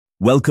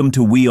Welcome to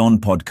WION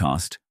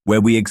Podcast,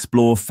 where we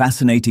explore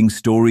fascinating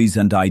stories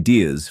and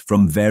ideas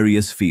from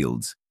various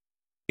fields.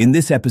 In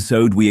this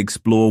episode, we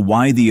explore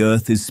why the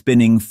Earth is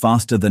spinning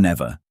faster than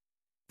ever.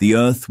 The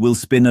Earth will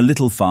spin a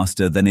little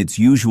faster than its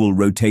usual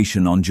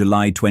rotation on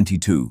July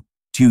 22,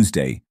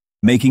 Tuesday,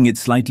 making it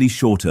slightly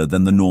shorter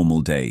than the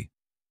normal day.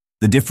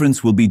 The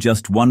difference will be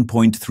just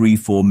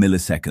 1.34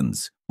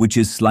 milliseconds, which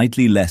is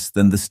slightly less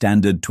than the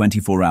standard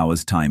 24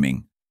 hours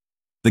timing.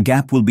 The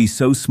gap will be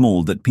so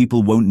small that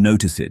people won't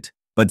notice it,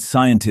 but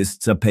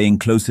scientists are paying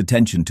close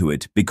attention to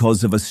it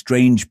because of a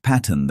strange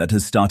pattern that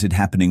has started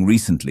happening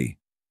recently.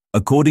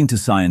 According to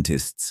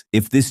scientists,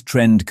 if this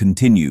trend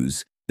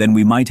continues, then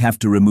we might have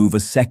to remove a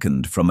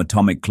second from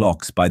atomic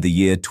clocks by the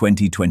year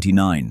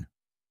 2029.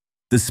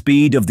 The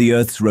speed of the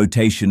Earth's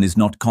rotation is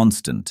not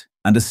constant,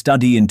 and a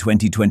study in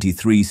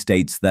 2023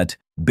 states that,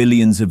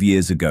 billions of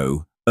years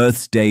ago,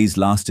 Earth's days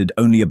lasted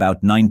only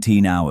about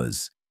 19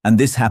 hours. And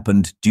this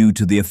happened due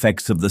to the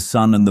effects of the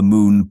sun and the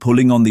moon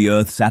pulling on the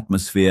Earth's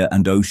atmosphere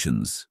and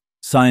oceans.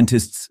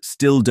 Scientists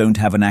still don't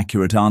have an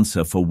accurate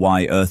answer for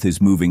why Earth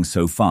is moving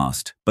so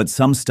fast, but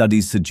some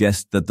studies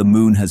suggest that the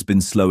moon has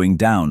been slowing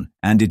down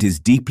and it is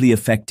deeply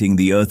affecting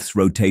the Earth's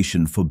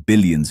rotation for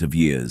billions of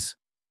years.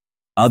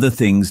 Other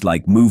things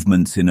like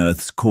movements in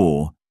Earth's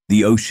core,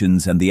 the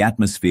oceans and the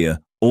atmosphere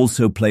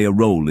also play a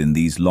role in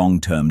these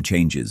long-term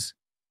changes.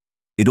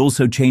 It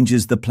also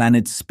changes the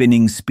planet's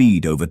spinning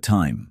speed over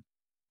time.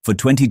 For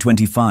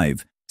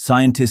 2025,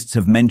 scientists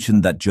have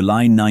mentioned that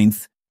July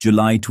 9th,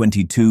 July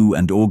 22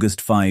 and August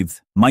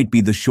 5th might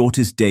be the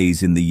shortest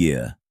days in the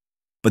year.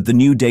 But the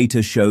new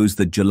data shows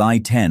that July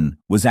 10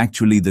 was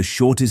actually the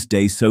shortest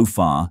day so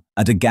far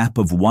at a gap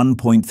of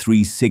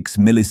 1.36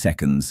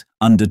 milliseconds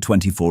under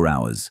 24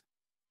 hours.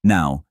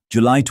 Now,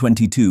 July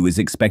 22 is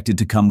expected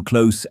to come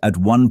close at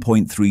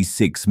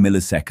 1.36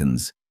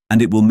 milliseconds, and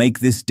it will make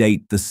this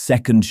date the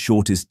second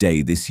shortest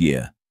day this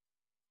year.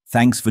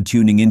 Thanks for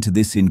tuning into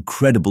this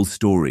incredible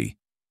story.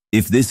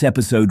 If this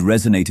episode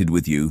resonated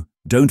with you,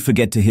 don't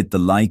forget to hit the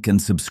like and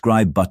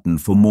subscribe button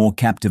for more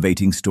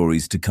captivating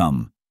stories to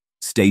come.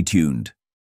 Stay tuned.